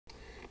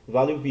The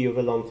value v of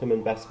a long-term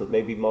investment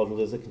may be modelled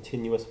as a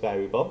continuous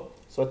variable.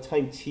 So at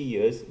time t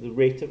years, the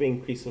rate of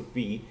increase of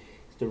v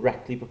is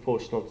directly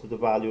proportional to the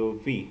value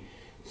of v.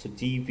 So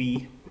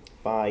dv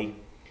by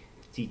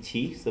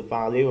dt, so the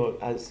value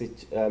as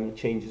it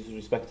changes with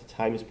respect to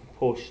time, is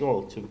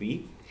proportional to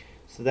v.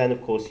 So then,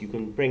 of course, you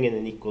can bring in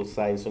an equal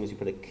sign as long as you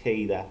put a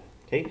k there.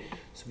 Okay,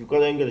 so I'm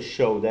going to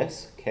show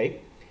this.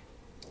 Okay,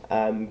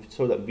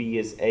 so that v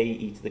is a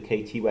e to the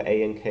kt, where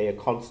a and k are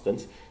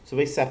constants. So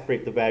if I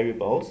separate the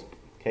variables,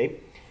 okay,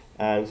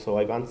 so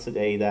I've answered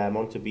a there, I'm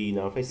on to b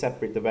now. If I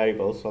separate the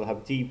variables, so I'll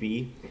have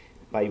dv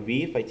by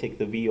v, if I take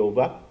the v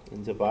over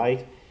and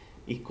divide,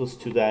 equals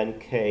to then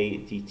k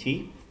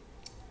dt.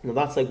 Now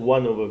that's like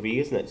 1 over v,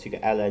 isn't it? So you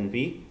get ln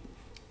v,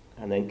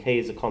 and then k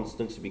is a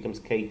constant, so it becomes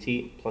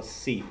kt plus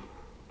c.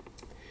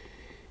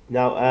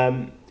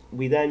 Now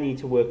we then need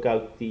to work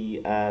out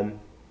the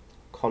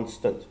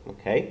constant,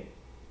 okay?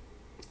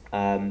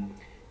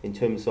 In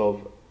terms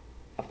of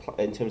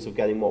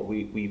getting what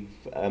we've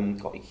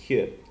got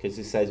here, because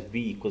it says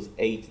v equals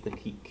a to the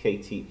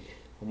kt,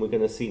 and we're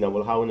going to see now,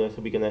 well, how on earth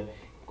are we going to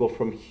go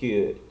from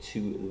here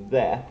to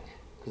there?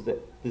 Because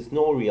there's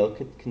no real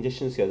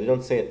conditions here. They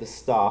don't say at the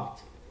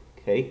start,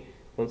 okay?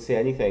 Don't say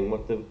anything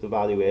what the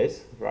value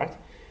is, right?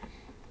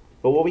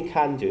 But what we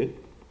can do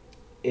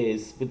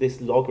is, with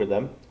this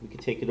logarithm, we could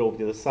take it over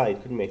the other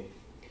side, couldn't we?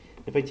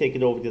 If I take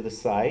it over the other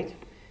side,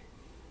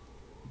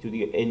 do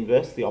the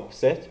inverse, the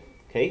opposite,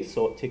 okay?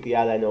 So take the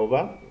ln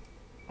over,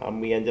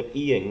 and we end up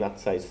eing that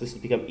side. So this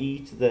will become e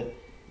to the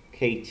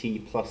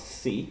kt plus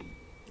c,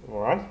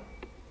 all right?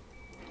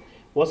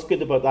 What's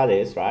good about that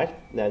is, right,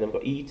 then I've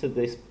got e to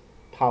this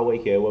power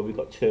here where we've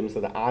got terms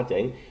that are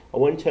adding,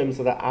 and when terms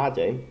that are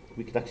adding,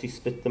 we could actually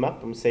split them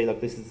up and say, like,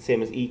 this is the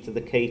same as e to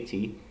the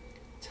kt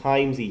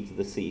times e to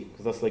the c,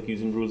 because that's like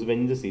using rules of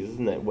indices,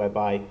 isn't it,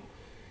 whereby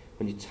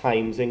when you're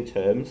timesing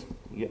terms,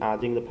 you're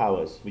adding the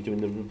powers. We're doing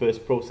the reverse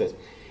process.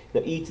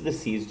 Now e to the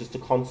c is just a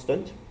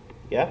constant,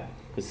 yeah,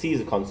 because c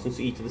is a constant,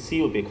 so e to the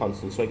c will be a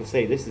constant, so I can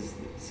say this is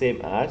the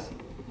same as,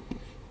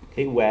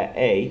 okay, where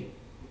a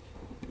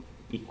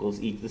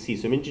equals e to the c.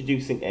 So I'm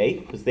introducing a,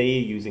 because they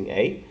are using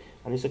a,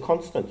 and it's a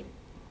constant.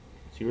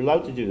 So you're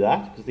allowed to do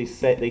that, because they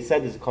said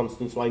it's a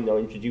constant, so I'm now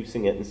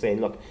introducing it and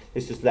saying, look,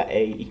 let's just let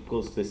a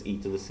equals this e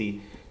to the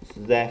c. So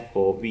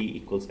therefore, v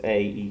equals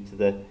a e to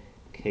the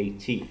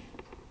kt.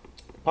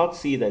 Part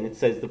C then, it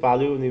says the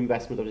value of the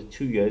investment over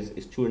 2 years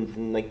is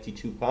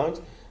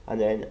 £292,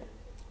 and then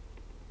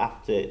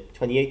after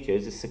 28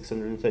 years is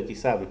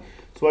 637.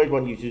 So what I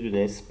want you to do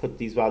is put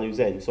these values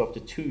in. So after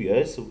 2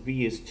 years, so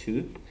v is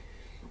 2.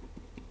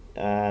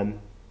 No,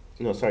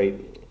 sorry.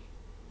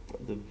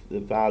 The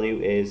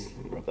value is,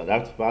 rub that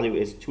out, the value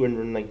is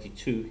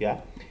 292, yeah,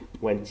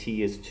 when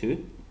t is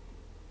 2,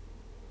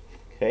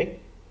 okay,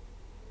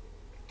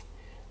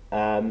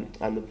 and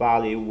the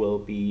value will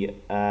be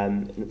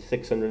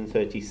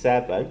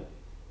 637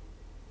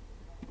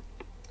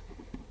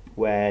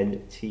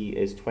 when t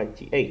is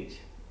 28,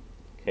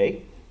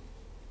 okay,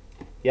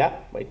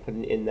 yeah, by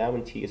putting it in there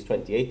when t is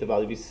 28, the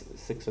value is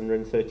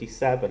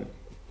 637.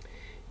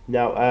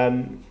 Now,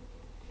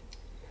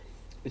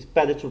 it's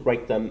better to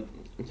write them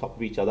on top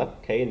of each other,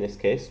 okay, in this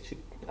case,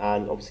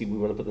 and obviously we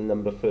want to put the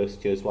number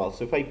first here as well.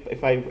 So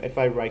if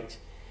I write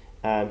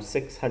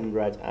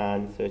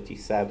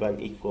 637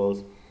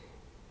 equals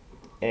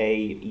a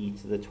e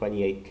to the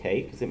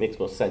 28k, because it makes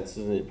more sense,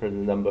 doesn't it, putting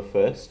the number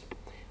first,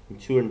 and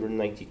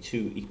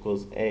 292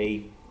 equals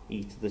a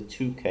e to the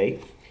 2k.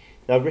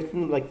 Now I've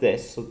written like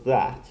this so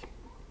that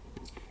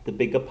the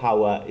bigger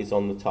power is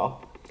on the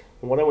top,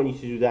 and what I want you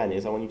to do then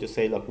is I want you to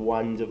say, like,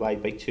 1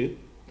 divided by 2,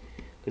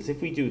 because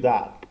if we do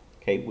that,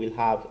 okay, we'll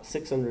have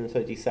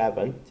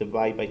 637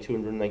 divided by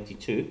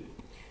 292,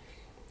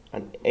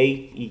 and a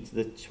e to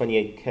the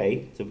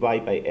 28k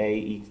divided by a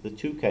e to the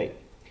 2k.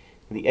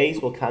 And the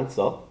a's will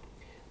cancel,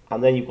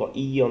 and then you've got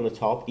e on the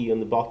top, e on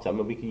the bottom,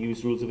 and we can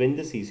use rules of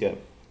indices here,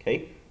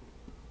 okay?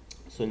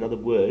 So in other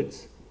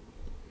words,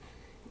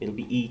 it'll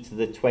be e to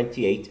the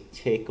 28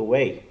 take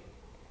away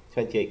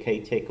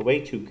 28k take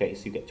away 2k,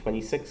 so you get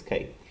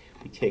 26k.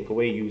 We take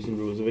away using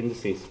rules of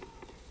indices.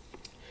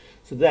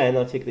 So then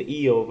I'll take the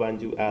e over and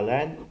do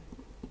ln.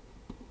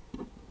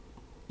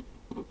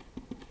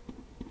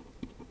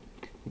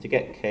 And to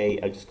get k,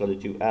 I've just got to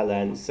do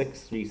ln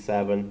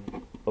 637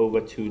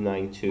 over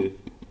 292.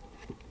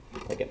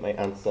 I get my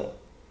answer.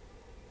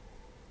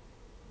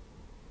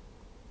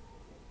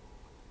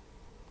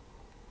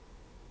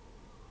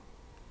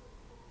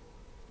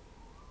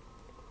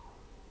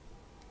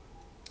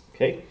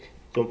 Okay,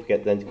 don't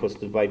forget then, of course,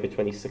 to divide by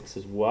 26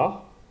 as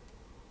well.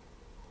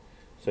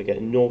 So I get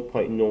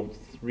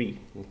 0.03,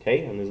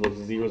 okay, and there's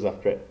loads of zeros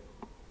after it.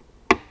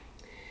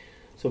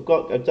 So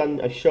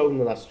I've shown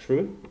that that's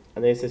true,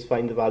 and then it says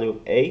find the value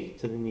of a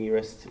to the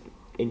nearest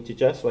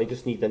integer. So I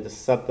just need then to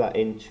sub that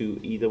into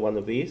either one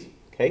of these,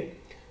 okay.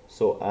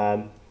 So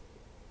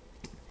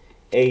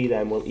a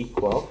then will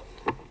equal,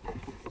 so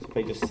if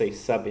I just say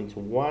sub into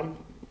 1,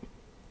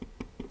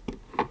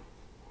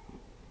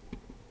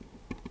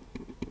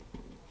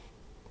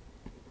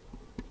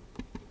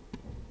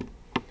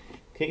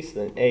 Okay,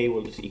 so then A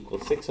will just equal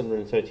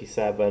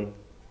 637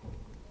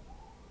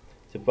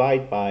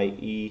 divided by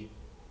e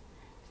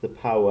to the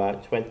power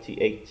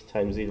 28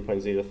 times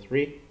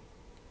 0.03.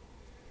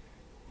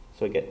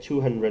 So I get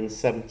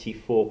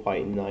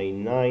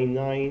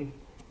 274.999,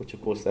 which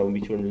of course that would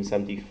be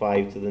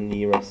 275 to the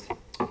nearest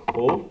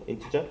whole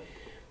integer.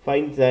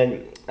 Find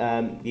then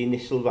the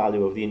initial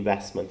value of the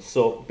investment.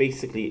 So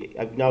basically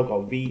I've now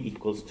got V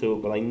equals 2,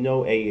 well I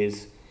know A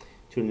is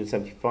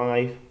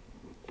 275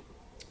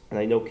 and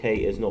I know K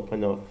is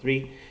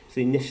 0.03. So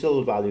the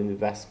initial value of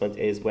investment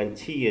is when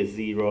T is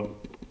 0.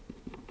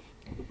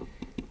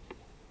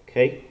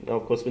 Okay, now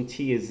of course when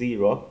T is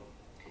 0,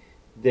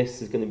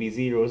 this is going to be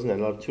 0, isn't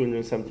it? I'll have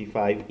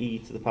 275 e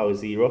to the power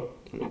 0.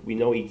 We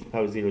know e to the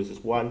power 0 is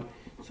just 1,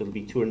 so it'll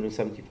be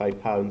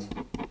 £275,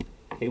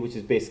 okay, which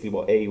is basically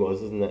what A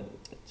was, isn't it?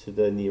 To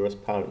the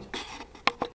nearest pound.